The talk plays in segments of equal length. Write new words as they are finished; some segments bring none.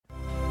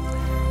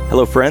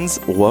Hello, friends.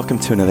 Welcome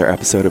to another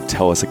episode of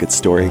Tell Us a Good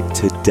Story.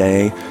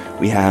 Today,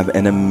 we have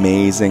an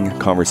amazing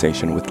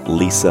conversation with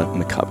Lisa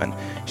McCubbin.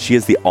 She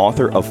is the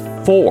author of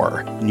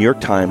 4 New York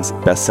Times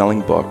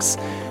best-selling books.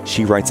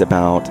 She writes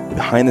about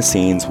behind the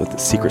scenes with the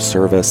Secret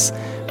Service,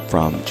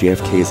 from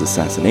JFK's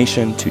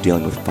assassination to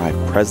dealing with 5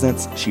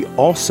 presidents. She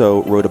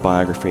also wrote a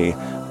biography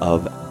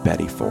of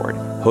Betty Ford.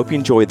 Hope you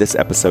enjoyed this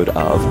episode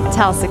of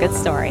Tell Us a Good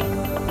Story.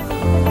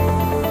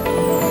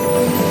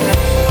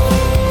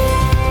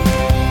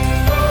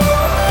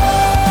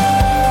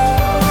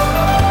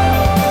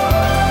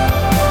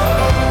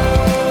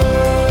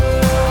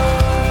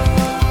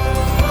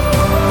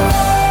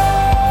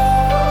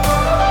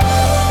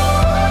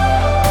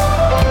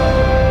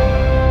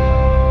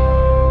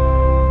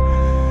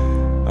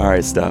 All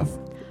right, Steph.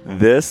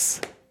 This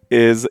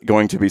is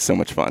going to be so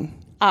much fun.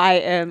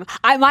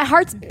 My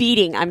heart's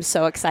beating. I'm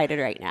so excited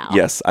right now.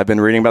 Yes, I've been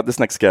reading about this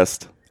next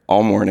guest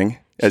all morning,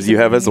 as you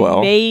have as well.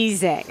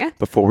 Amazing.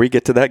 Before we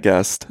get to that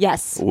guest,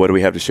 Yes. what do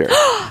we have to share?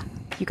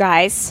 You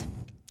guys,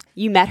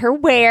 you met her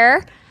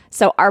where?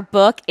 So our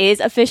book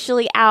is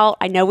officially out.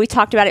 I know we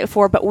talked about it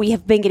before, but we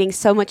have been getting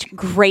so much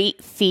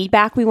great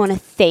feedback. We want to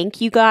thank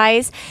you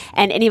guys.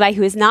 And anybody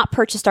who has not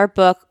purchased our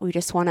book, we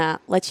just want to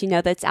let you know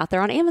that it's out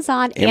there on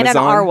Amazon and on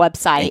our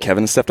website. And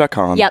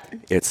kevinandsteph.com. Yep.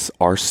 It's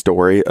our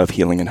story of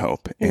healing and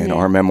hope and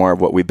our memoir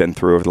of what we've been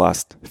through over the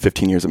last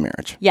 15 years of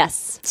marriage.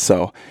 Yes.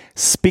 So,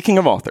 speaking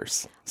of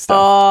authors, Steph,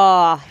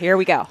 Oh, here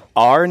we go.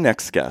 our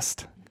next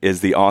guest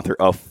is the author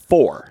of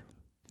 4,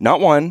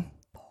 not 1,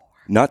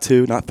 not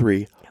 2, not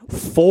 3,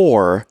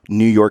 4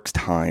 New York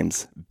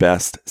Times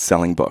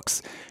best-selling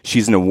books.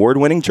 She's an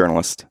award-winning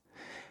journalist,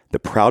 the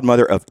proud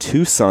mother of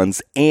 2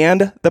 sons,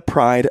 and the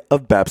pride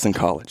of Babson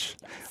College.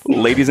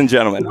 Ladies and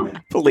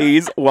gentlemen,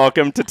 please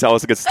welcome to Tell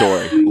Us a Good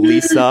Story,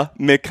 Lisa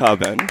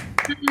McCubbin.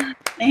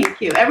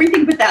 Thank you.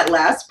 Everything but that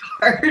last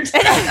part.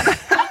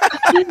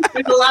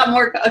 There's a lot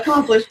more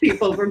accomplished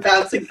people from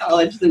Babson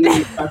College than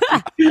me.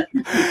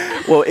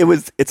 Well,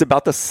 it's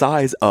about the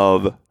size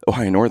of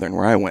Ohio Northern,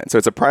 where I went. So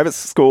it's a private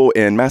school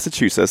in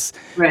Massachusetts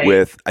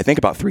with, I think,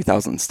 about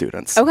 3,000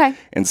 students. Okay.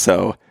 And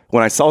so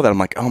when I saw that, I'm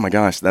like, oh my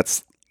gosh,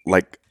 that's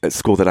like a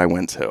school that I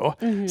went to.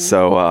 Mm-hmm.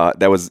 So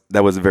that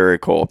was very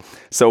cool.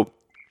 So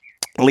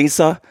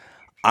Lisa,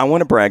 I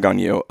want to brag on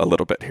you a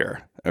little bit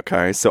here.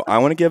 Okay, so I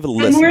want to give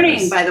listeners... Good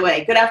morning, by the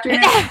way. Good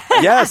afternoon.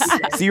 Yes.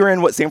 So you're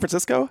in, San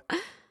Francisco?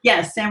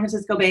 Yes, San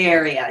Francisco Bay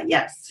Area.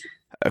 Yes.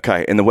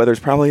 Okay, and the weather's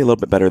probably a little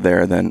bit better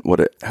there than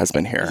what it has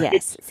been here.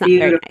 Yes. It's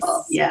beautiful.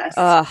 Very nice. Yes.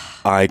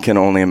 I can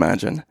only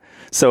imagine.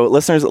 So,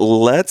 listeners,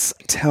 let's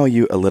tell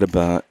you a little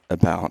bit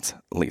about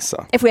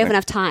Lisa. If we have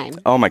enough time.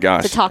 Oh my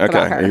gosh. To talk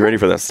about her. Are you ready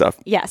for this stuff?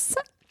 Yes.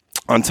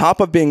 On top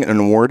of being an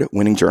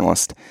award-winning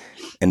journalist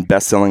and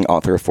best-selling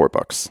author of 4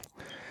 books,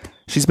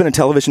 she's been a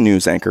television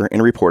news anchor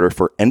and reporter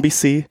for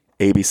NBC,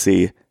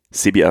 ABC,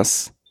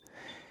 CBS.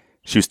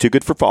 She was too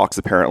good for Fox,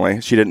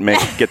 apparently. She didn't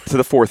get to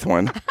the 4th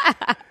one.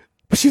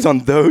 But she's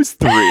on those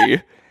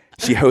 3.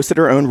 She hosted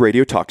her own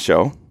radio talk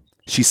show.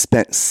 She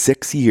spent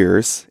 6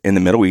 years in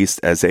the Middle East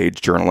as a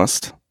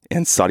journalist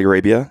in Saudi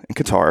Arabia and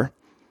Qatar.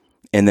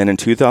 And then in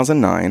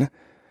 2009,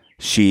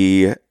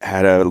 she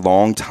had a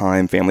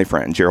longtime family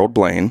friend, Gerald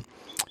Blaine,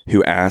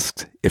 who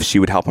asked if she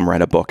would help him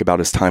write a book about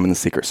his time in the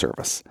Secret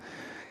Service.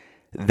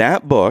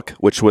 That book,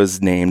 which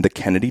was named The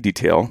Kennedy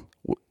Detail,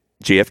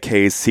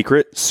 JFK's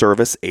Secret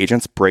Service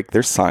Agents Break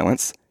Their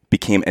Silence,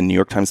 became a New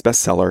York Times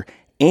bestseller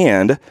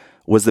and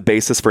was the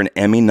basis for an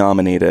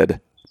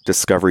Emmy-nominated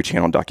Discovery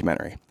Channel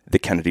documentary, The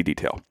Kennedy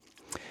Detail.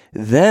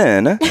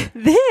 Then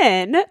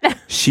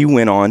she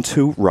went on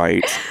to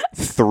write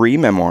 3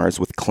 memoirs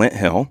with Clint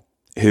Hill,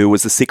 who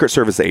was the Secret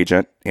Service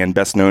agent and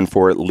best known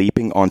for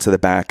leaping onto the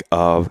back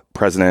of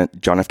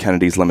President John F.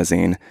 Kennedy's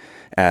limousine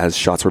as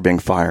shots were being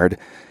fired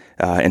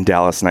in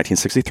Dallas in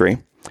 1963.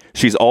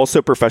 She's also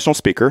a professional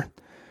speaker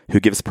who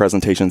gives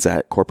presentations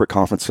at corporate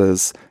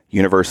conferences,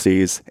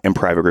 universities, and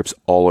private groups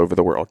all over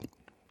the world.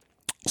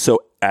 So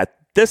at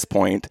this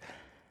point,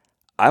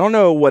 I don't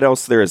know what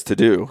else there is to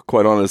do,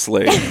 quite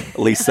honestly.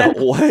 Lisa,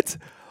 what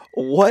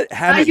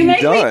haven't you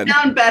done? You make me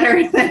sound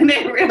better than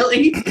it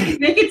really.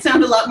 Make it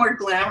sound a lot more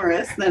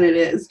glamorous than it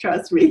is,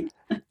 trust me.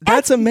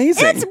 That's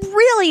amazing. It's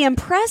really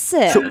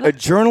impressive. So a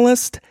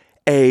journalist,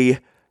 a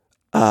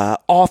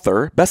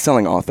author,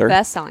 best-selling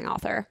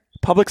author,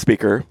 public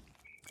speaker,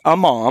 a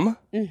mom,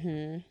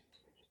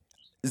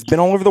 has been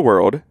all over the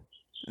world.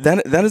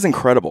 That is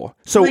incredible.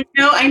 So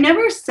I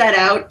never set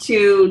out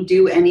to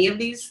do any of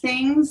these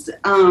things.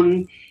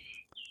 I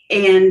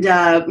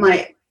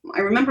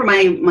remember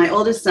my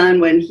oldest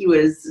son, when he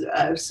was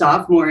a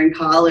sophomore in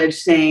college,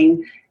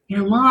 saying,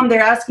 Mom,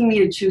 they're asking me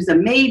to choose a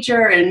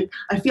major, and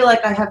I feel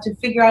like I have to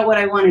figure out what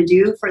I want to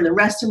do for the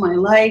rest of my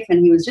life.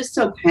 And he was just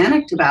so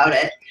panicked about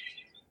it.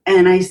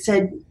 And I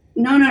said,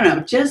 no,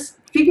 just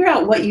figure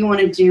out what you want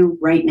to do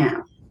right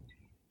now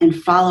and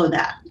follow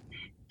that.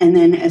 And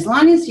then as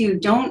long as you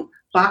don't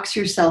box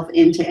yourself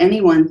into any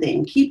one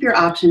thing, keep your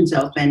options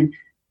open,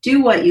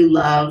 do what you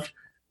love,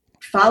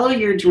 follow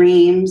your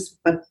dreams,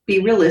 but be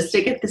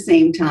realistic at the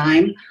same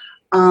time.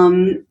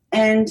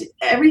 and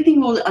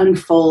everything will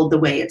unfold the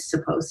way it's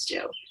supposed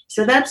to.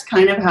 So that's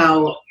kind of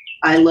how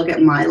I look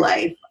at my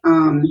life.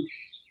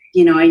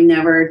 I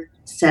never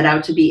set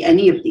out to be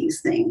any of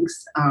these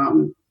things,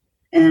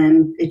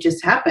 and it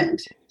just happened.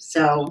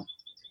 So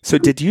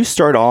did you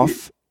start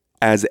off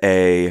as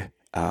a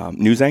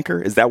news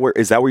anchor? Is that where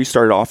you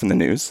started off in the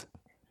news?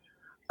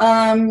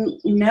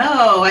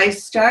 No, I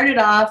started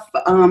off,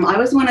 I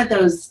was one of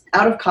those,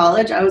 out of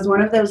college, I was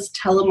one of those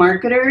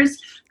telemarketers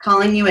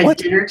calling you at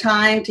dinner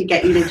time to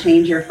get you to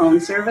change your phone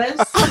service.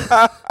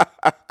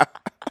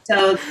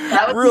 So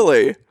that was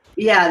really?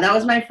 Yeah, that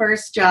was my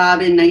first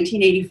job in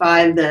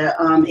 1985. The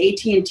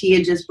AT&T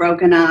had just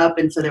broken up,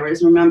 and so there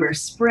was, remember,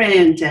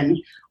 Sprint and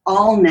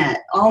AllNet.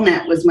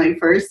 AllNet was my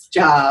first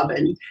job,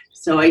 and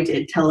so I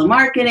did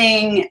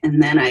telemarketing,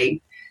 and then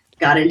I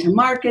got into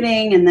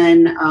marketing, and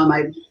then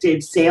I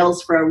did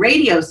sales for a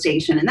radio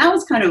station, and that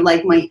was kind of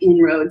like my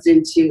inroads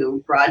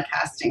into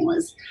broadcasting.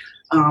 Was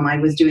I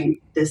was doing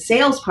the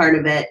sales part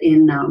of it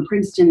in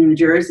Princeton, New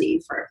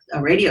Jersey for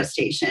a radio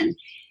station.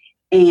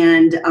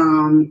 And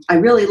I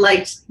really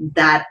liked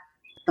the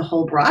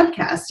whole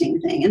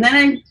broadcasting thing. And then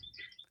I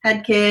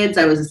had kids.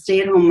 I was a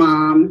stay-at-home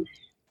mom,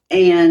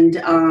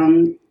 and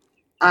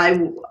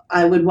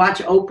I would watch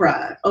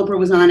Oprah. Oprah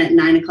was on at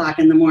 9 o'clock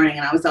in the morning,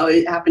 and I was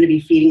always happened to be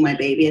feeding my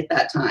baby at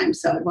that time.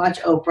 So I'd watch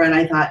Oprah, and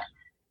I thought,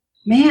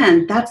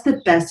 man, that's the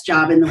best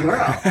job in the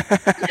world.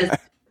 Just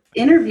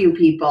interview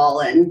people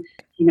and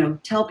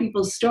tell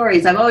people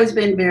stories. I've always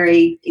been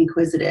very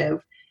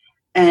inquisitive,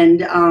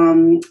 and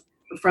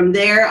from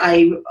there,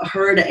 I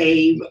heard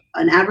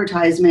an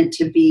advertisement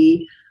to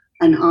be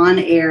an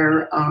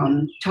on-air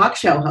talk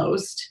show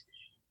host.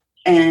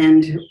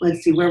 And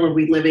let's see, where were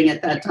we living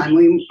at that time?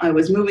 I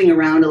was moving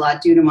around a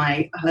lot due to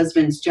my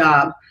husband's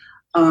job.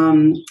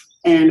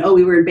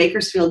 We were in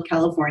Bakersfield,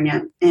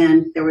 California,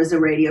 and there was a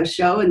radio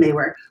show, and they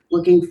were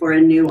looking for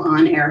a new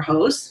on-air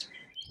host.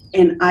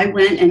 And I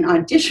went and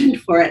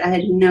auditioned for it. I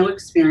had no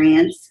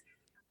experience,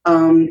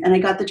 and I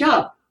got the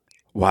job.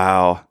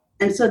 Wow.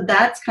 And so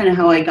that's kind of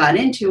how I got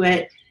into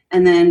it.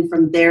 And then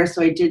from there,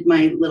 so I did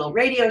my little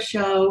radio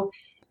show.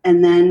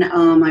 And then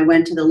I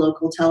went to the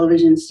local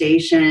television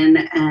station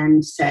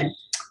and said,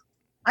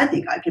 I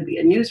think I could be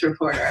a news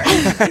reporter.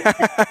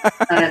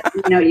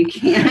 No, you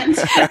can't.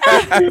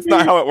 That's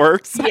not how it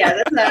works. Yeah,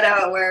 that's not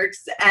how it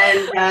works.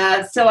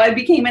 And so I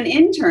became an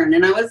intern.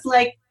 And I was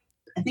like,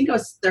 I think I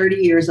was 30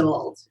 years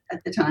old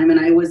at the time. And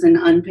I was an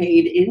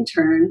unpaid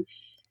intern.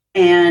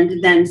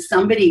 And then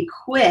somebody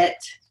quit.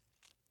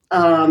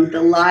 The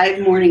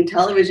live morning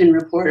television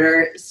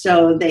reporter.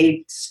 So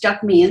they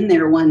stuck me in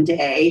there one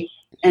day.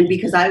 And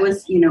because I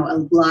was,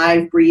 a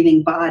live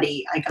breathing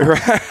body, I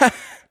got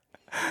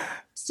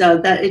so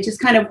that it just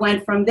kind of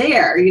went from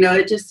there,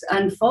 it just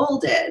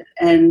unfolded.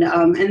 And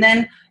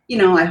then,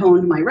 I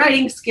honed my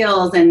writing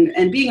skills,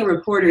 and being a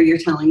reporter, you're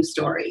telling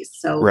stories.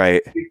 So,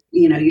 right.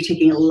 You're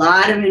taking a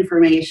lot of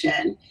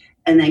information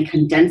and then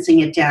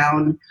condensing it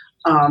down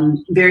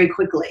very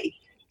quickly.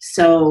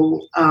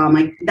 So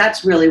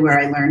that's really where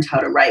I learned how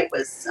to write,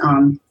 was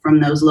from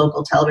those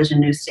local television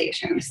news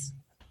stations.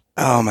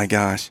 Oh my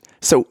gosh.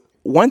 So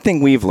one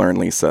thing we've learned,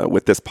 Lisa,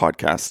 with this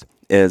podcast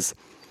is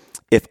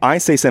if I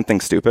say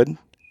something stupid,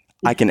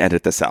 I can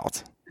edit this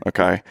out.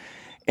 Okay.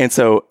 And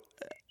so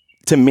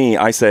to me,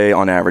 I say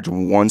on average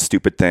one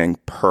stupid thing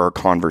per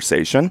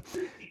conversation.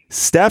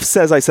 Steph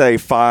says I say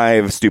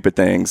 5 stupid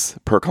things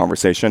per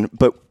conversation,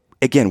 but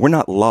again, we're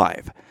not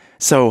live.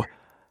 So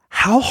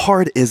how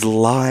hard is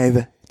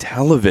live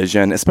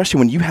television, especially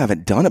when you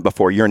haven't done it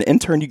before? You're an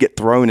intern, you get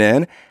thrown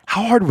in.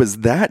 How hard was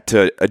that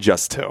to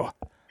adjust to?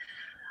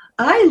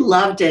 I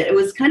loved it. It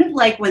was kind of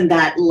like when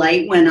that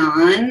light went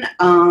on,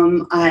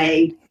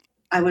 I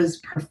was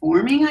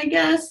performing, I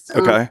guess.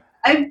 Okay.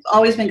 I've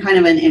always been kind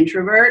of an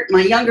introvert.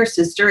 My younger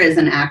sister is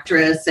an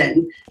actress,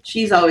 and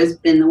she's always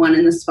been the one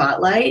in the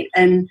spotlight.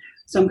 And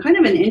so I'm kind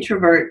of an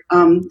introvert,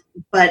 and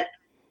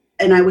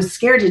I was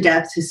scared to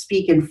death to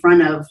speak in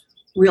front of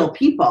real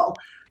people.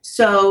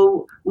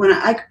 So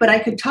but I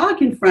could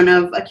talk in front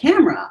of a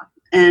camera.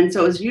 And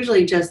so it was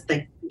usually just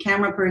the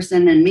camera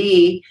person and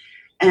me.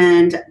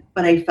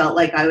 But I felt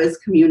like I was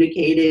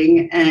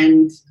communicating,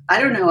 and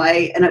I don't know.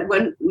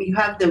 When you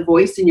have the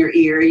voice in your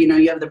ear,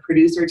 you have the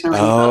producer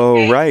telling you,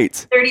 okay,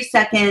 right, 30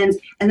 seconds.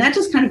 And that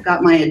just kind of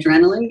got my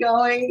adrenaline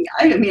going.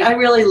 I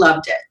really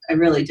loved it. I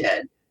really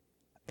did.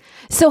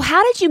 So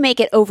how did you make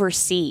it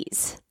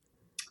overseas?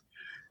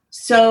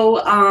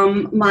 So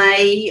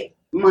my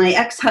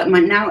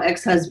now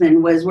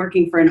ex-husband was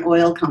working for an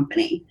oil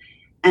company,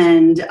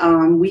 and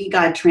we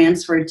got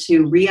transferred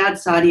to Riyadh,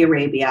 Saudi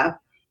Arabia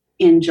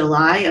in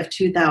July of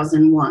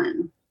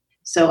 2001.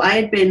 So I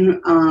had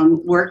been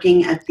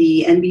working at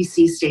the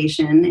NBC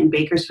station in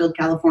Bakersfield,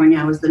 California.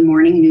 I was the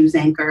morning news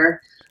anchor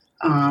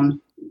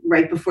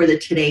right before the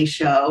Today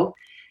Show.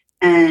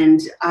 And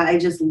I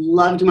just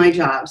loved my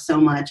job so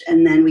much.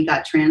 And then we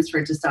got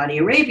transferred to Saudi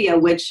Arabia,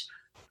 which,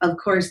 of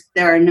course,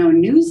 there are no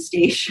news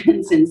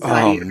stations in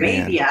Saudi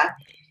Arabia.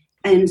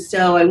 And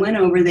so I went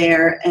over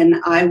there, and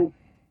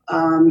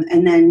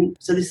And then,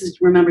 so this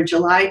is, remember,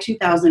 July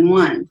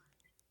 2001.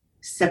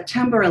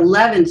 September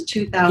 11th,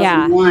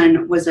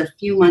 2001 was a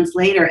few months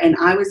later, and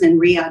I was in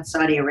Riyadh,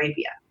 Saudi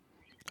Arabia.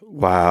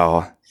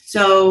 Wow.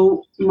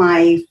 So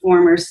my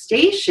former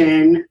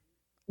station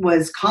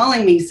was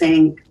calling me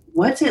saying,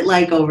 what's it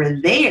like over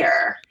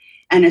there?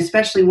 And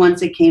especially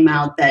once it came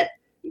out that,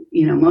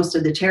 most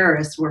of the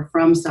terrorists were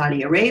from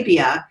Saudi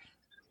Arabia,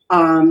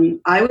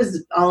 I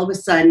was all of a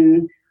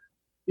sudden,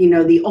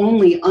 the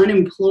only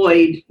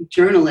unemployed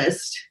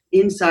journalist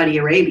in Saudi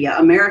Arabia,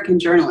 American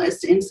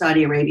journalist in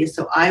Saudi Arabia.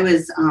 So I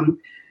was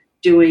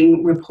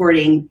doing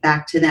reporting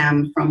back to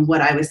them from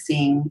what I was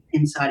seeing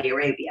in Saudi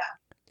Arabia.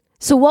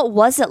 So what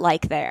was it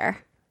like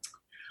there?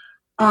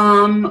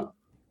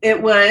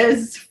 It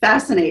was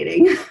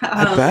fascinating.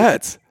 I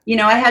bet.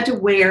 I had to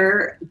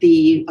wear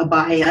the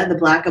abaya, the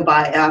black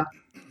abaya.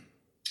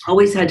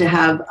 Always had to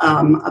have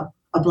a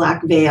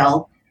black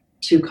veil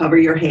to cover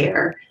your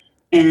hair.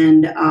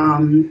 And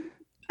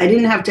I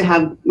didn't have to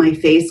have my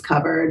face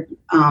covered,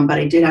 but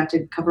I did have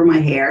to cover my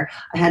hair.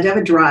 I had to have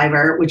a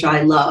driver, which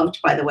I loved,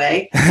 by the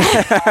way,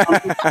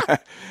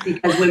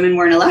 because women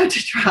weren't allowed to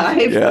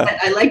drive. Yeah. But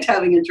I liked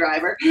having a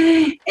driver.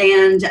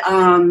 And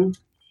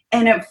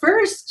at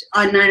first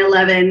on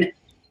 9/11,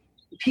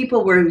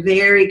 people were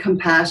very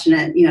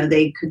compassionate.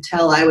 They could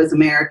tell I was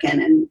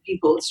American, and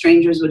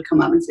strangers would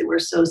come up and say, "We're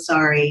so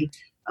sorry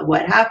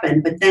what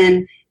happened." But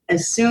then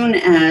as soon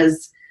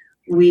as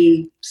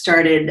we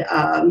started,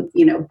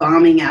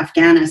 bombing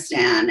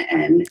Afghanistan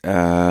and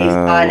they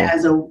saw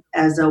it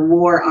as a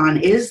war on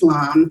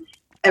Islam,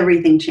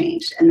 everything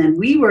changed. And then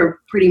we were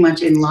pretty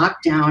much in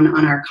lockdown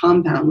on our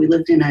compound. We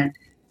lived in a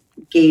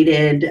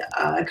gated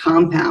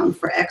compound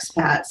for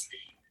expats.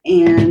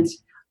 And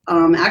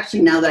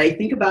actually, now that I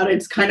think about it,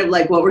 it's kind of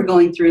like what we're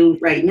going through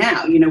right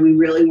now. We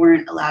really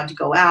weren't allowed to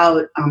go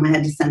out. I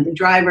had to send the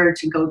driver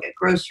to go get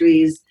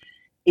groceries.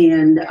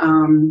 And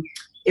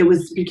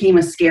it became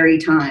a scary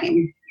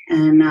time.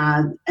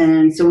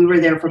 And so we were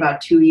there for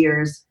about 2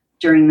 years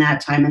during that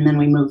time. And then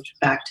we moved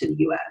back to the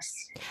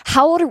U.S.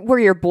 How old were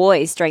your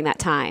boys during that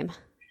time?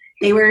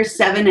 They were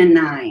 7 and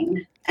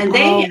 9. And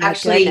they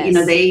actually,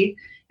 it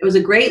was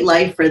a great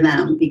life for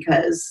them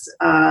because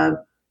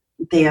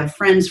they have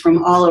friends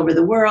from all over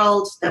the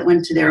world that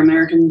went to their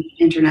American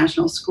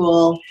International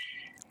School.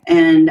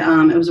 And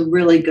it was a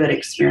really good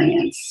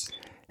experience.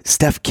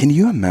 Steph, can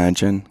you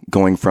imagine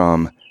going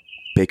from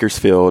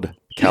Bakersfield,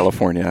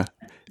 California,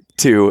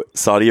 to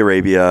Saudi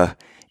Arabia,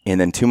 and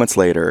then 2 months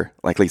later,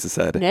 like Lisa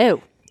said,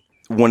 no,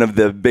 one of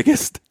the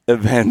biggest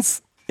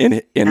events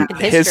in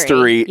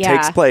history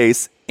takes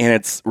place, and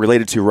it's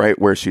related to right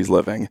where she's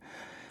living.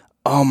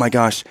 Oh my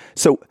gosh!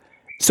 So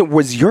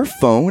was your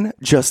phone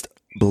just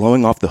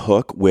blowing off the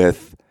hook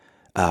with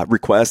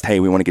request?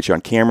 Hey, we want to get you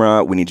on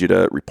camera. We need you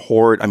to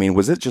report. I mean,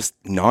 was it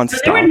just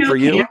nonstop there were no for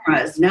you?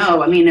 Cameras.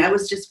 No, I mean, I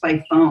was just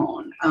by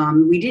phone.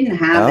 We didn't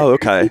have. Oh,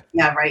 okay.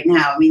 Yeah, right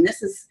now. I mean,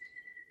 this is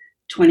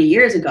 20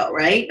 years ago,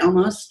 right?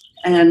 Almost.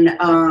 And,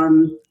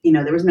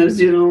 there was no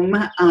Zoom.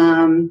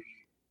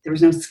 There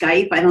was no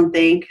Skype, I don't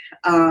think.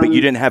 But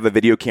you didn't have a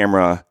video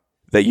camera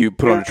that you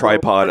put on a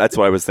tripod. That's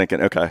what I was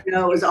thinking. Okay.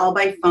 No, it was all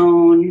by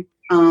phone.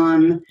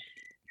 And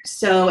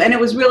it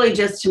was really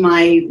just to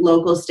my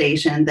local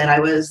station that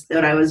I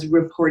was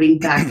reporting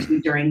back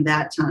to during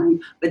that time.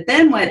 But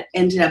then what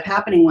ended up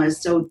happening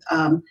was,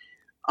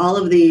 all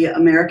of the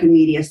American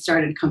media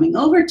started coming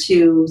over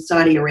to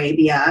Saudi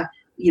Arabia.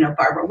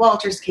 Barbara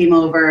Walters came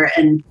over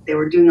and they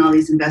were doing all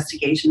these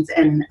investigations,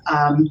 and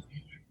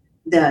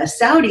the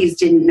Saudis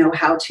didn't know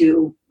how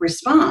to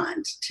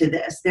respond to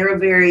this. They're a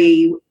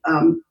very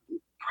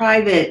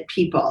private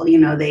people.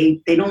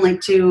 They don't like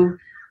to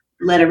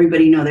let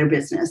everybody know their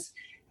business.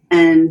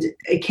 And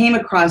it came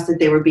across that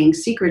they were being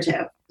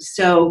secretive.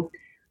 So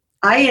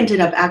I ended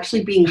up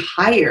actually being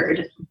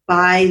hired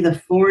by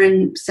the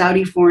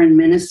Saudi foreign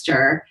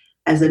minister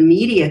as a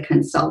media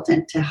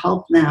consultant to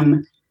help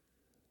them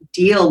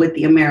deal with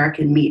the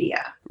American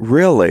media.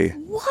 Really?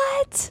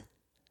 What?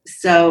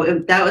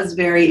 So that was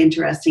very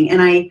interesting.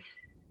 And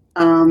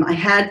I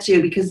had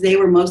to, because they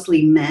were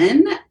mostly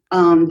men,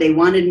 they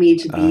wanted me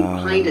to be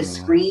behind a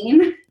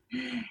screen.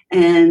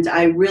 And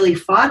I really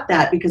fought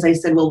that because I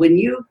said, well,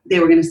 they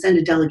were going to send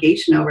a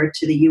delegation over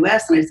to the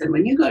U.S. And I said,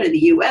 when you go to the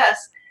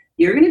U.S.,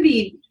 you're going to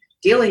be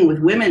dealing with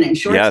women in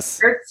short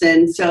skirts.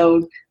 And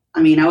so,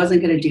 I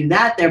wasn't going to do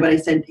that there, but I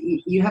said,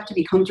 you have to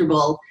be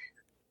comfortable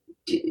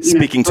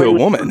speaking to a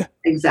woman.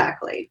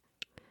 Exactly.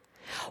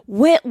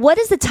 What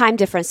is the time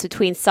difference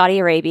between Saudi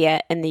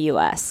Arabia and the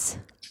U.S.?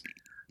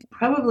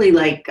 Probably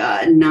like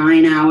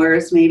 9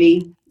 hours,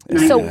 maybe.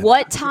 So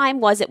what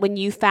time was it when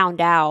you found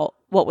out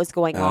what was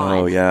going on?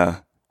 Oh,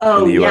 yeah.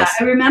 Oh, yeah.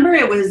 I remember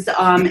it was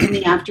in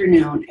the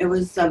afternoon. It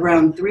was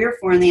around 3 or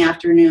 4 in the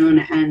afternoon,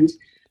 and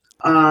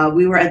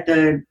we were at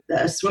the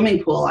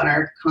swimming pool on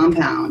our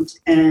compound,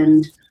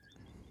 and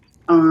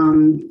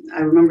I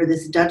remember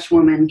this Dutch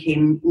woman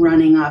came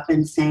running up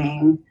and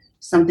saying,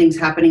 something's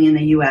happening in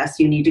the U.S.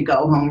 You need to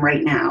go home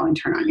right now and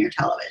turn on your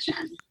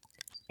television.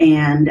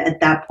 And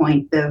at that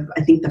point,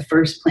 I think the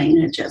first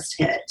plane had just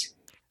hit.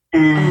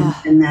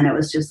 And then it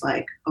was just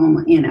like, oh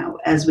my,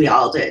 as we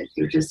all did,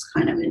 you're just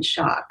kind of in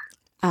shock.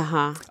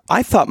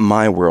 I thought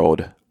my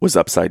world was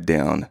upside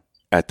down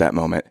at that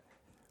moment.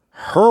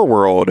 Her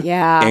world,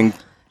 and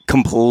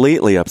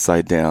completely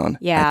upside down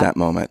at that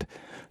moment.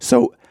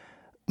 So,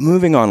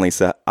 moving on,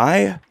 Lisa,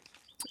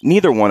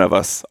 neither one of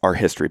us are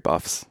history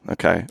buffs,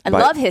 okay? I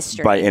love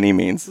history. By any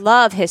means.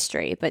 Love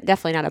history, but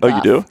definitely not a buff. Oh,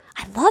 you do?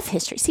 I love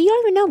history. See, you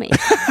don't even know me.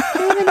 You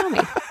don't even know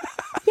me.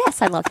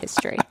 Yes, I love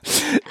history.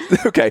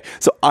 Okay,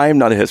 so I'm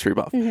not a history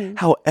buff.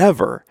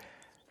 However,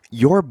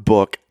 your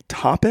book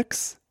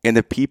topics and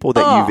the people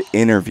that you've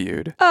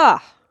interviewed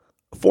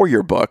for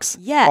your books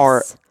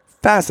are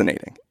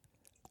fascinating.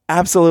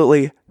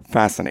 Absolutely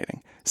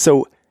fascinating.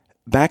 So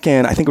back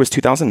in, I think it was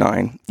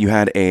 2009, you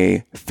had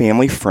a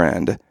family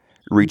friend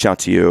reach out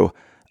to you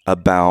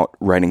about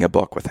writing a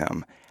book with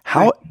him.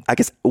 I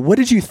guess, what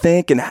did you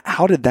think and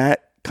how did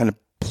that kind of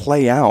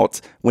play out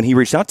when he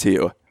reached out to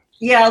you?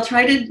 Yeah, I'll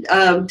try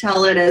to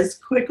tell it as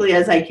quickly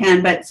as I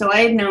can. But so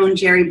I had known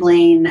Jerry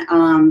Blaine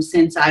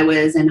since I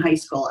was in high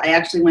school. I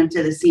actually went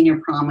to the senior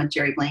prom with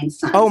Jerry Blaine's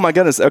son. Oh my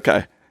goodness.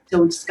 Okay.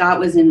 So Scott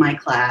was in my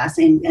class,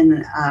 and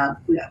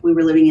we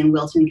were living in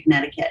Wilton,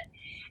 Connecticut.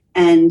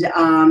 And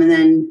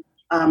then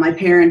my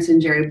parents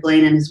and Jerry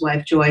Blaine and his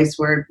wife Joyce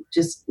were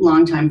just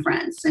longtime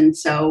friends. And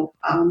so,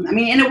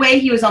 in a way,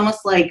 he was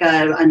almost like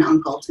an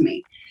uncle to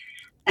me.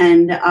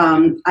 And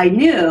I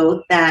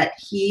knew that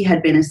he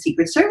had been a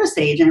Secret Service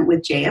agent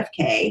with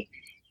JFK.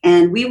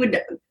 And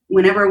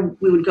whenever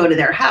we would go to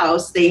their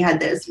house, they had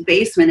this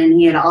basement, and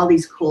he had all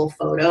these cool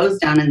photos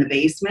down in the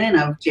basement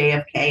of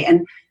JFK.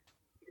 And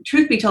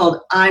truth be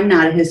told, I'm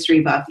not a history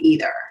buff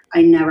either.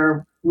 I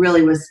never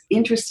really was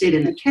interested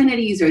in the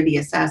Kennedys or the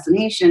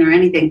assassination or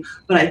anything,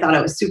 but I thought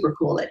it was super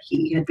cool that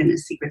he had been a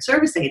Secret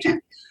Service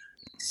agent.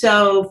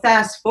 So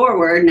fast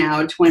forward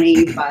now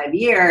 25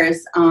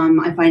 years,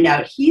 I find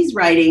out he's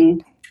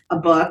writing a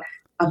book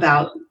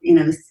about,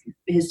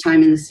 his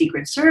time in the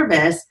Secret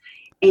Service.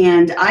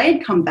 And I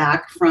had come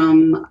back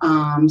from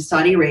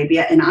Saudi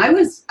Arabia, and I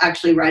was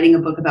actually writing a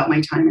book about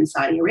my time in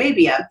Saudi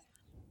Arabia.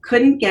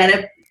 Couldn't get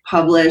it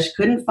published,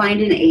 couldn't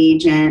find an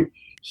agent.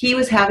 He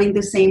was having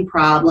the same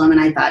problem. And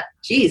I thought,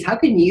 geez, how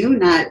can you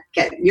not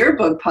get your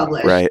book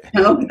published? Right.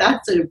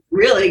 That's a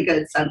really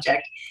good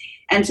subject.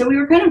 And so we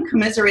were kind of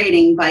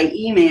commiserating by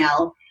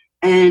email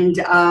and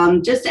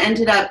just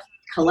ended up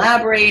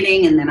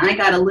collaborating. And then I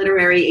got a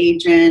literary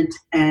agent,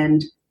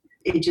 and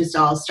it just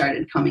all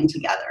started coming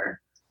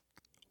together.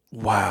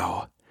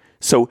 Wow.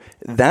 So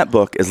that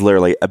book is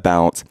literally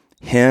about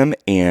him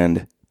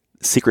and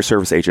Secret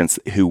Service agents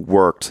who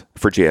worked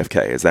for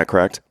JFK. Is that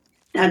correct?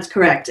 That's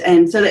correct.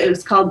 And so it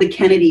was called The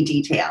Kennedy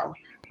Detail,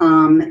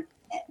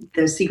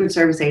 the Secret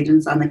Service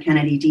agents on the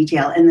Kennedy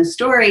Detail. And the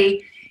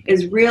story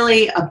is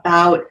really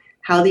about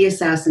how the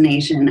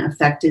assassination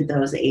affected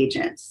those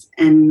agents.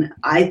 And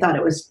I thought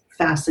it was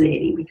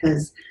fascinating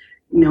because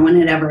no one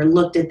had ever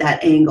looked at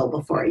that angle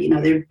before.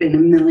 There'd been a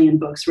million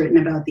books written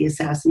about the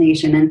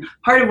assassination. And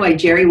part of why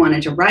Jerry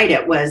wanted to write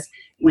it was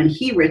when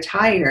he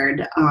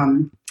retired,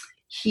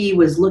 he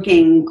was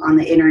looking on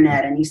the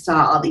internet and he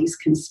saw all these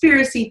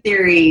conspiracy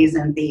theories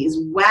and these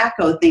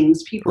wacko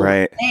things people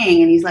were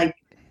saying. And he's like,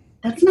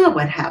 that's not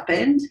what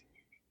happened.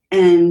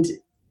 And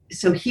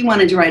so he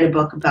wanted to write a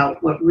book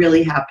about what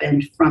really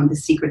happened from the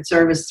Secret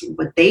Service,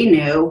 what they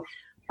knew,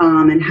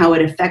 and how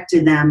it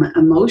affected them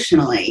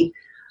emotionally.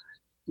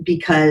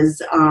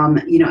 Because,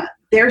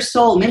 their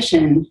sole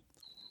mission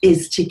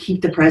is to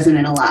keep the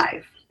president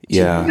alive,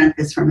 to prevent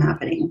this from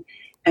happening.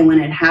 And when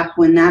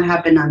that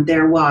happened on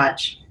their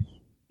watch,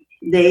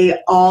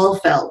 they all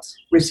felt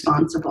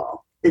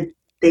responsible, that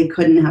they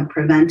couldn't have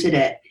prevented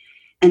it.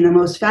 And the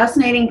most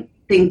fascinating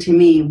thing to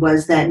me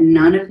was that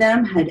none of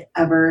them had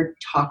ever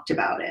talked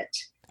about it.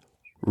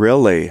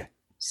 Really?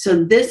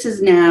 So this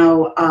is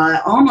now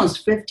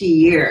almost 50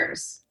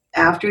 years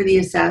after the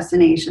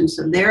assassination.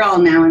 So they're all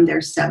now in their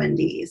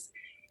 70s.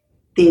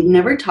 They've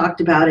never talked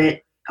about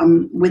it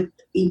with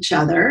each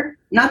other.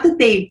 Not that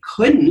they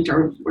couldn't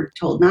or were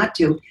told not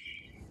to.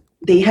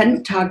 They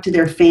hadn't talked to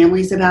their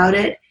families about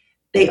it.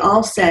 They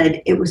all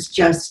said it was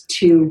just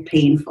too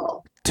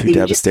painful. Too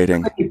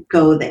devastating. Just couldn't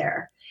go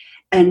there.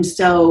 And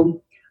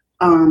so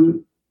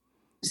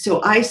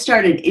I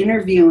started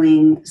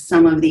interviewing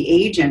some of the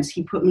agents.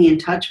 He put me in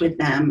touch with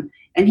them,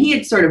 and he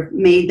had sort of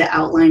made the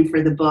outline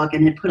for the book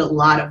and had put a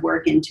lot of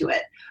work into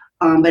it,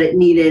 but it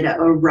needed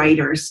a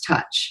writer's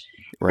touch.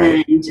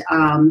 Right.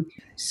 And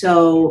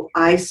so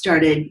I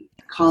started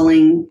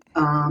calling,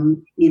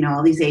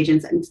 all these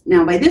agents. And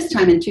now by this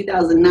time in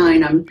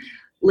 2009, I'm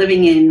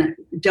living in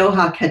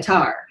Doha,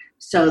 Qatar.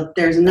 So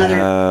there's another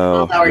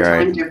 12-hour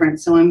time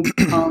difference. So I'm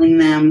calling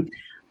them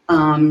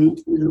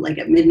like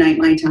at midnight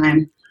my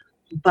time.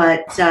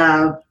 But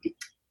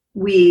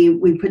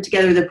we put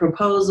together the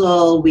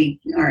proposal.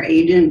 Our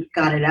agent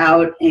got it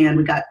out,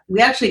 and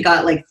we actually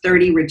got like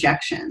 30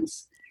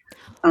 rejections.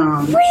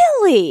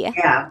 Really?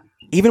 Yeah.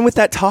 Even with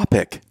that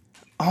topic.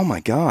 Oh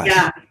my gosh.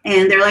 Yeah.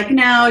 And they're like,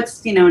 no,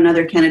 it's,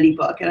 another Kennedy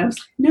book. And I was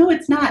like, no,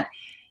 it's not.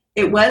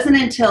 It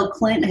wasn't until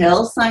Clint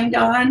Hill signed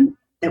on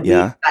that we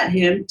Yeah. got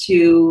him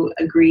to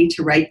agree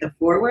to write the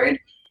foreword.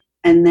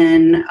 And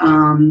then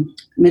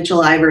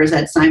Mitchell Ivers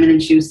at Simon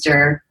 &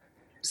 Schuster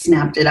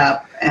snapped it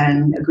up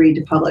and agreed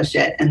to publish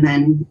it. And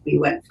then we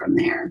went from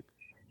there.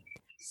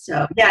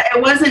 So, yeah,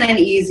 it wasn't an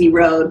easy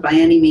road by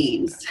any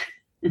means.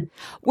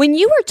 When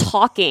you were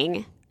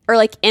talking or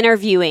like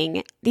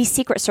interviewing these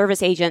Secret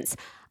Service agents,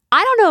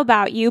 I don't know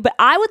about you, but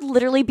I would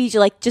literally be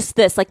like just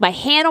this, like my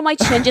hand on my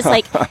chin, just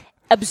like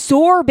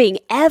absorbing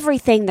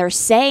everything they're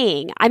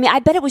saying. I mean, I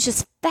bet it was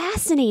just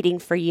fascinating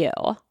for you.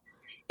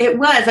 It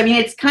was. I mean,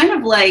 it's kind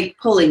of like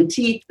pulling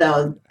teeth,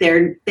 though.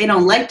 They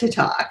don't like to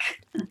talk.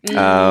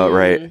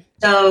 Right.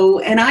 So,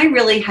 and I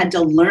really had to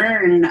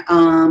learn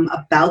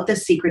about the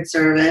Secret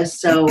Service.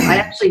 So I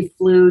actually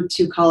flew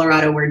to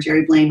Colorado where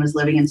Jerry Blaine was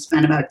living and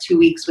spent about 2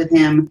 weeks with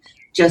him,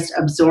 just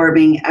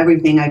absorbing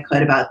everything I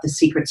could about the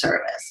Secret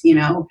Service. You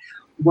know,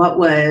 what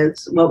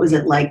was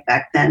it like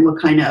back then? What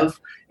kind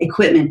of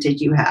equipment did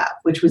you have?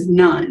 Which was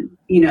none.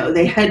 You know,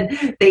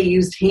 they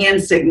used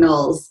hand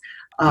signals.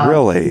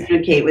 Really? To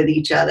communicate with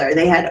each other.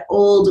 They had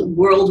old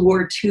World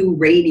War II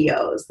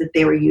radios that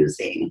they were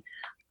using.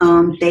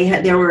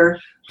 There were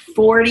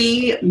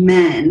 40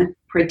 men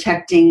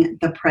protecting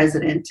the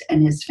president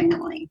and his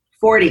family.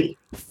 40.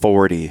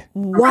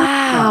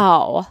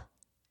 Wow.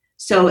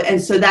 So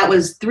that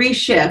was 3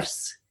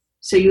 shifts.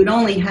 So you'd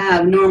only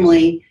have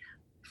normally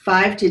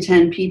 5 to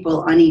 10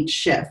 people on each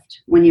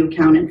shift when you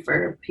accounted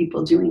for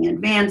people doing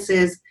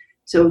advances.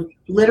 So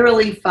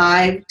literally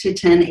 5 to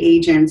 10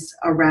 agents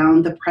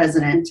around the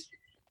president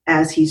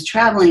as he's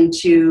traveling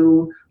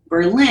to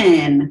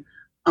Berlin,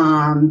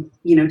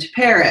 to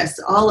Paris,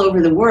 all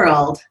over the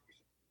world.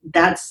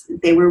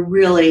 They were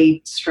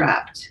really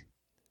strapped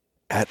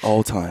At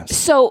all times.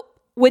 So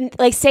when,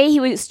 like, say he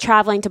was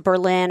traveling to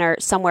Berlin or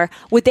somewhere,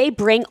 would they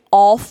bring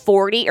all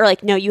 40 or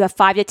like, no, you have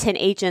 5 to 10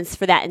 agents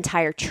for that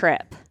entire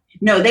trip?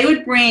 No, they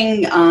would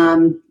bring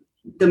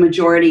the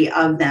majority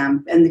of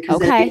them, and because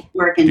they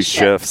work in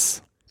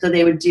shifts. So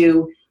they would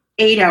do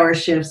 8-hour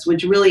shifts,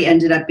 which really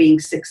ended up being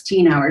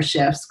 16-hour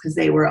shifts because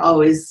they were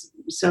always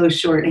so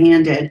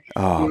short-handed.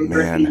 Oh,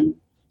 man.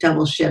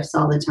 Double shifts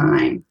all the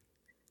time.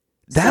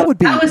 That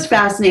was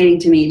fascinating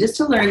to me, just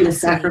to learn the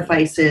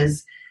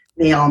sacrifices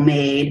they all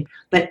made.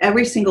 But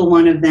every single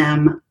one of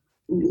them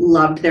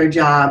loved their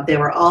job. They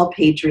were all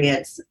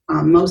patriots.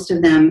 Most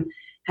of them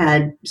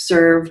had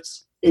served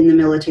in the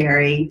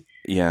military.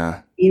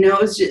 Yeah. You know,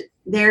 it's just,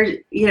 they're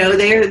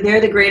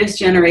the greatest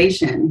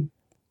generation.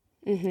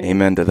 Mm-hmm.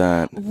 Amen to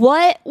that.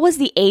 What was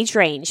the age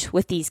range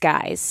with these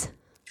guys?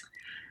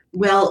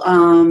 Well,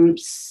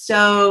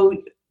 so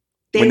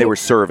when they were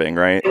serving,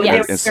 right? When they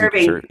were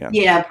serving,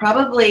 yeah,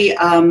 probably.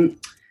 The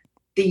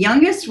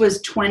youngest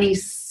was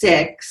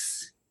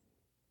 26,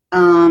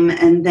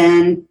 and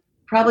then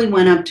probably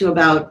went up to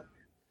about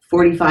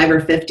 45 or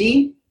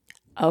 50.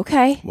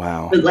 Okay.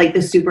 Wow. But like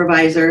the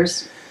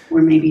supervisors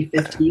were maybe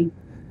 50.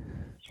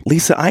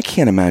 Lisa, I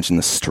can't imagine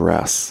the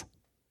stress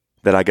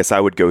that I guess I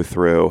would go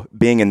through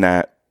being in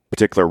that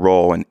particular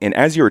role. And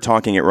as you were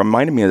talking, it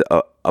reminded me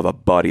of a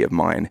buddy of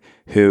mine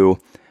who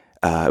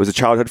was a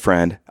childhood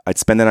friend. I'd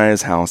spend the night at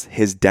his house.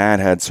 His dad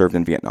had served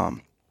in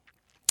Vietnam.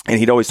 And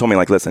he'd always told me,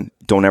 like, listen,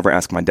 don't ever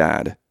ask my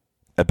dad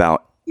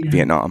about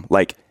Vietnam.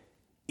 Like,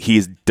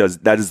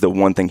 that is the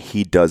one thing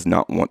he does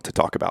not want to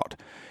talk about.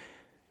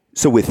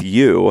 So with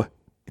you,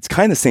 it's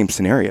kind of the same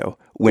scenario.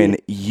 When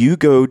you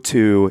go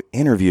to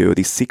interview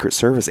these Secret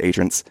Service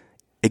agents,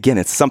 again,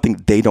 it's something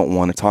they don't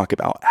want to talk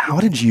about. How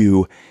did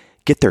you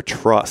get their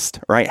trust,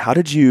 right? How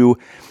did you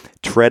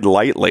tread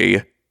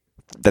lightly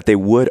that they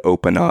would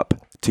open up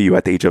to you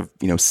at the age of,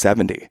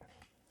 70?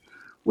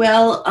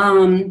 Well,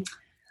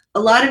 a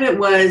lot of it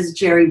was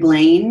Jerry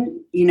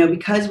Blaine,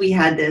 because we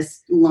had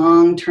this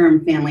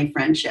long-term family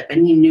friendship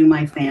and he knew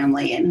my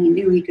family and he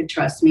knew he could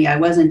trust me. I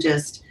wasn't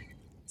just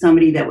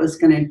somebody that was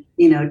going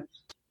to,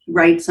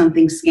 write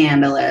something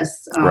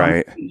scandalous.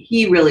 Right.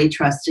 He really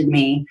trusted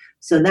me.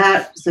 So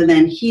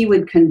then he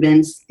would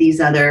convince these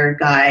other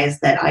guys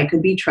that I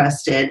could be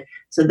trusted.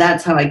 So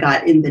that's how I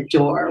got in the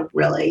door,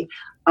 really.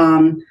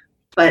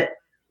 But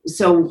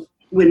so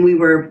when we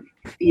were,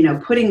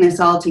 putting this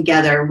all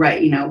together,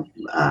 right,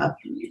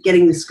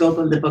 getting the scope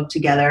of the book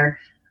together.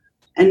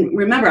 And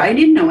remember, I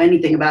didn't know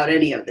anything about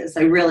any of this.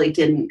 I really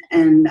didn't.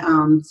 And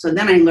so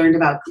then I learned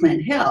about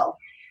Clint Hill.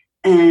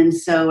 And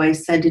so I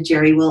said to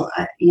Jerry, well,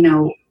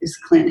 is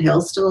Clint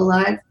Hill still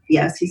alive?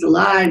 Yes, he's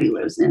alive. He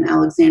lives in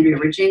Alexandria,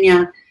 Virginia.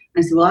 And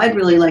I said, well, I'd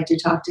really like to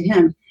talk to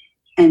him.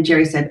 And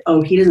Jerry said,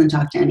 oh, he doesn't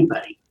talk to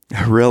anybody.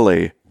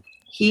 Really?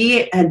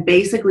 He had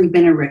basically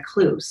been a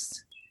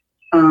recluse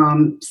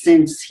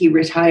since he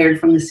retired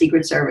from the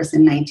Secret Service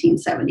in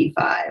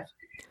 1975.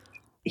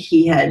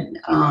 He had,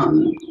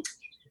 come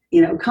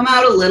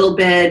out a little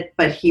bit,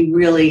 but he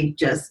really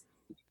just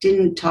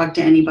didn't talk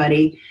to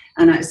anybody.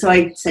 And so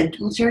I said,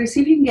 well, Jerry,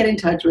 see if you can get in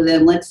touch with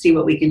him. Let's see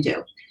what we can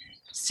do.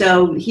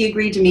 So he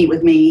agreed to meet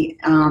with me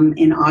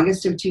in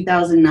August of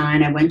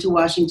 2009. I went to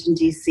Washington,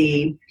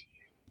 D.C.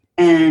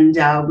 And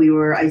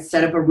I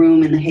set up a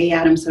room in the Hay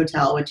Adams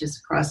Hotel, which is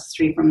across the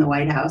street from the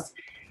White House.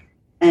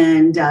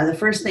 And the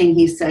first thing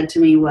he said to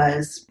me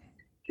was,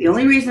 the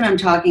only reason I'm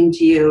talking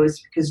to you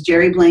is because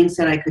Jerry Blaine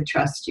said I could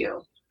trust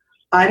you.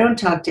 I don't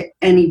talk to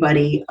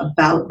anybody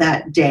about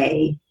that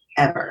day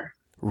ever.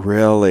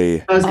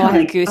 Really? I was kind of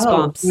like,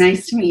 goosebumps. Oh,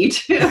 nice to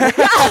meet you.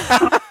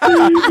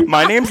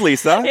 My name's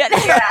Lisa. Yeah,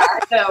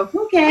 so,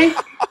 okay.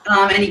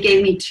 And he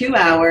gave me 2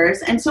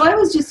 hours. And so I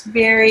was just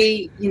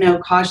very,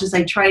 cautious.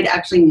 I tried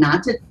actually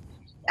not to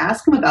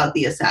ask him about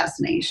the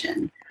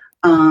assassination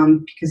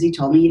because he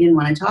told me he didn't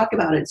want to talk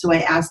about it. So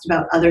I asked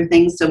about other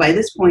things. So by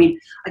this point,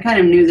 I kind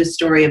of knew the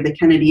story of the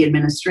Kennedy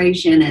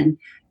administration and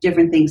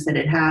different things that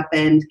had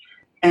happened.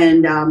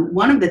 And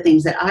one of the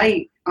things that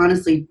I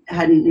honestly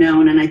hadn't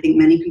known, and I think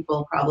many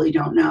people probably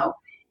don't know,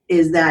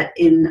 is that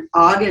in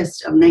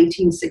August of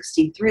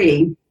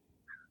 1963,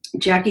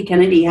 Jackie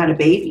Kennedy had a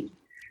baby,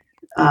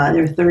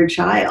 their third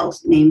child,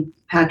 named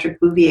Patrick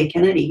Bouvier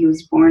Kennedy. He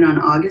was born on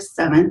August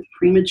 7th,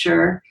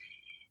 premature,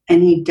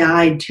 and he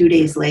died 2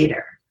 days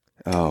later.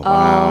 Oh,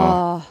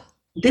 wow.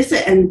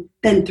 And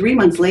then 3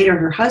 months later,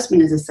 her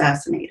husband is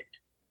assassinated.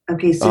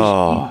 Okay,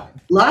 so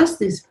she lost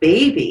this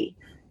baby,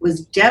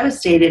 was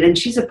devastated, and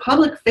she's a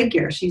public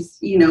figure. She's,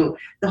 the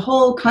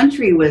whole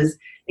country was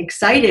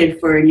excited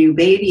for a new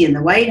baby in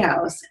the White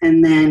House,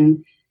 and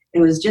then it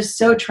was just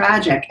so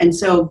tragic. And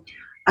so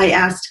I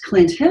asked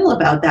Clint Hill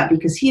about that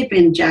because he had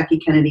been Jackie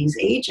Kennedy's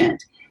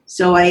agent.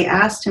 So I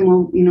asked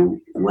him,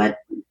 well,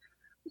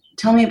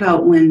 tell me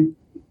about when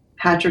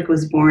Patrick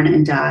was born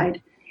and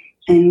died.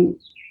 And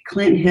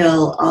Clint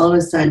Hill all of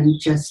a sudden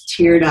just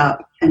teared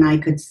up, and I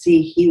could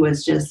see he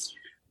was just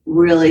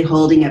really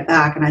holding it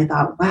back. And I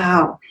thought,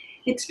 wow,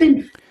 it's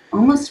been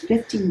almost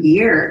 50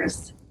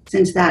 years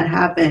since that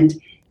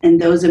happened. And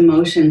those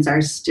emotions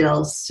are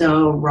still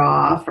so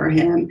raw for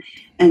him.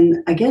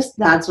 And I guess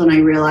that's when I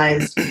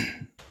realized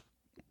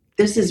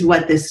this is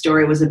what this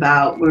story was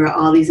about, where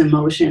all these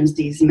emotions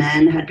these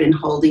men had been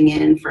holding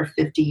in for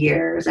 50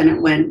 years, and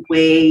it went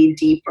way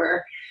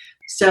deeper.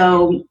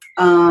 So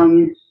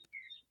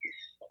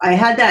I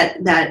had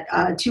that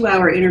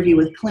 2-hour interview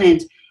with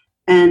Clint,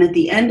 and at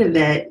the end of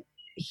it,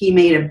 he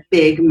made a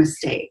big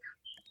mistake.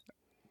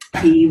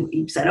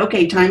 He said,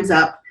 okay, time's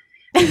up.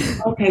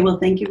 Okay, well,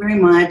 thank you very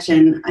much.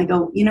 And I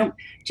go,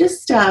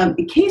 just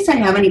in case I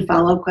have any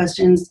follow-up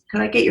questions, could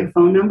I get your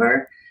phone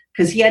number?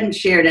 Because he hadn't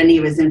shared any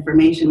of his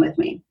information with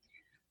me.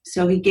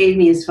 So he gave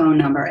me his phone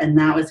number, and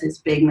that was his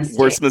big mistake.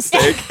 Worst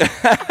mistake.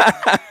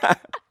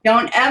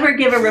 Don't ever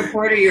give a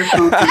reporter your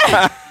phone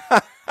number.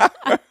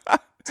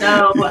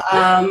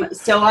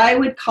 So I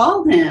would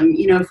call him.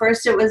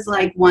 First it was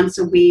like once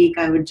a week.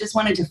 I would just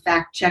wanted to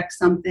fact check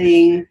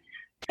something,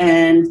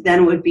 and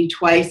then it would be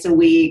twice a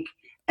week.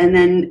 And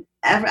then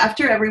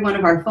after every one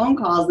of our phone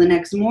calls the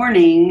next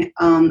morning,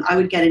 I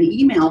would get an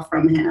email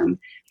from him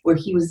where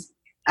he was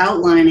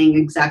outlining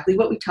exactly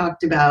what we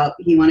talked about.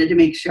 He wanted to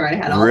make sure I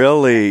had all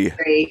really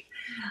straight.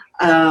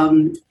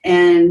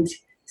 And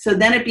so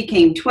then it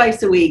became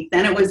twice a week.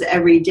 Then it was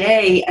every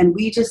day, and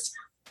we just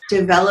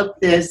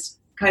developed this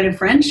kind of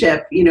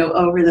friendship,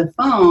 over the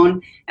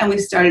phone. And we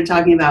started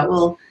talking about,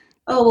 well,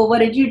 what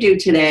did you do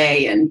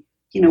today? And,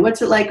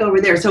 what's it like over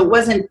there? So it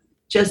wasn't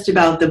just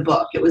about the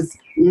book. It was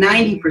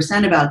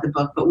 90% about the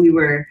book, but we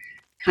were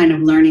kind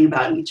of learning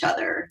about each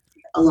other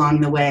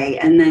along the way.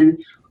 And then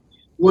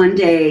one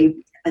day,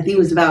 I think it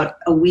was about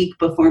a week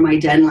before my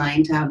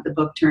deadline to have the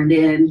book turned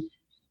in,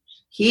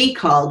 he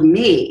called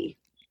me.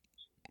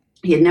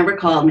 He had never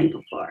called me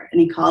before. And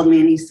he called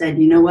me and he said,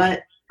 you know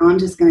what? I'm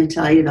just going to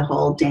tell you the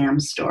whole damn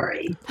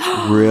story.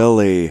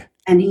 Really?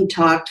 And he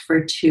talked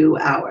for 2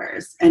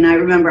 hours. And I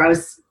remember I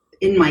was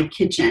in my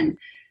kitchen,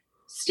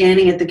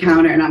 standing at the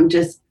counter, and I'm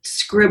just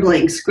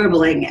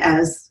scribbling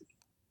as,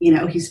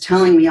 he's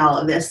telling me all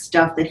of this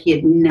stuff that he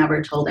had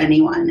never told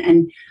anyone.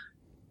 And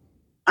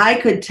I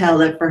could tell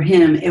that for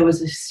him, it was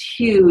this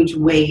huge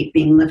weight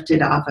being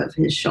lifted off of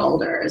his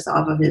shoulders,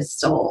 off of his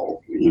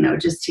soul,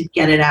 just to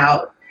get it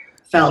out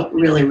felt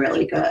really,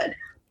 really good.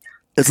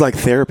 It's like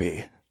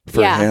therapy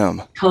for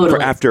him. Totally.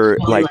 For after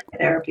totally like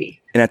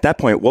therapy. And at that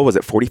point, what was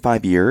it?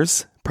 45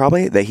 years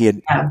probably that he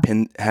had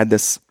had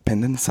this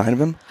pinned inside of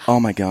him. Oh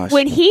my gosh.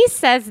 When he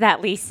says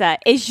that, Lisa,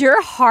 is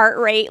your heart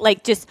rate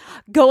like just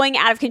going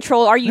out of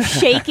control? Are you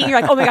shaking? You're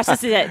like, oh my gosh,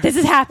 this is it. This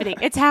is happening.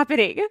 It's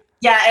happening.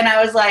 Yeah, and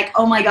I was like,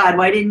 oh my God,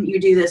 why didn't you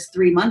do this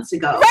 3 months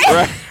ago?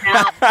 Right.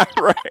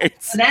 Right.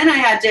 So then I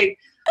had to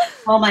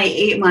call my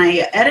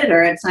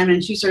editor at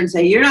Simon & Schuster and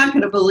say, you're not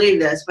going to believe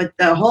this, but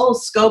the whole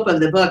scope of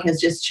the book has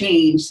just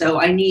changed,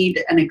 so I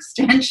need an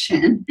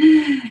extension.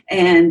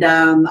 And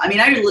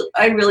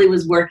I really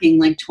was working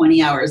like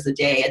 20 hours a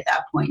day at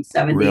that point,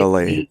 7 days a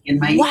week. And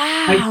my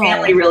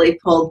family really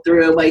pulled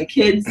through. My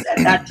kids at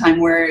that time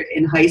were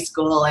in high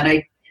school,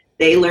 and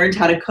they learned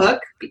how to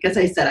cook because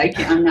I said,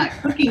 I'm not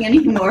cooking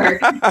anymore.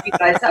 You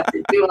guys have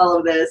to do all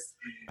of this.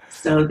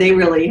 So they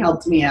really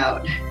helped me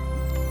out.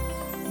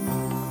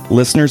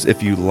 Listeners,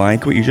 if you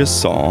like what you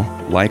just saw,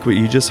 like what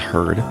you just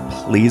heard,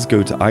 please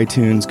go to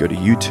iTunes, go to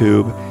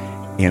YouTube,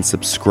 and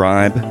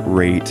subscribe,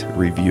 rate,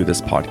 review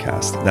this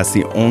podcast. That's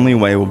the only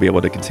way we'll be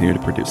able to continue to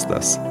produce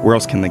this. Where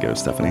else can they go,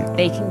 Stephanie?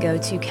 They can go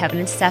to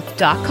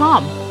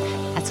kevinandsteph.com.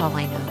 That's all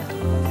I know.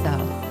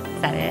 So,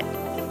 is that it?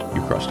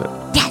 You crushed it.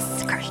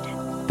 Yes, crushed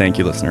it. Thank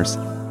you, listeners.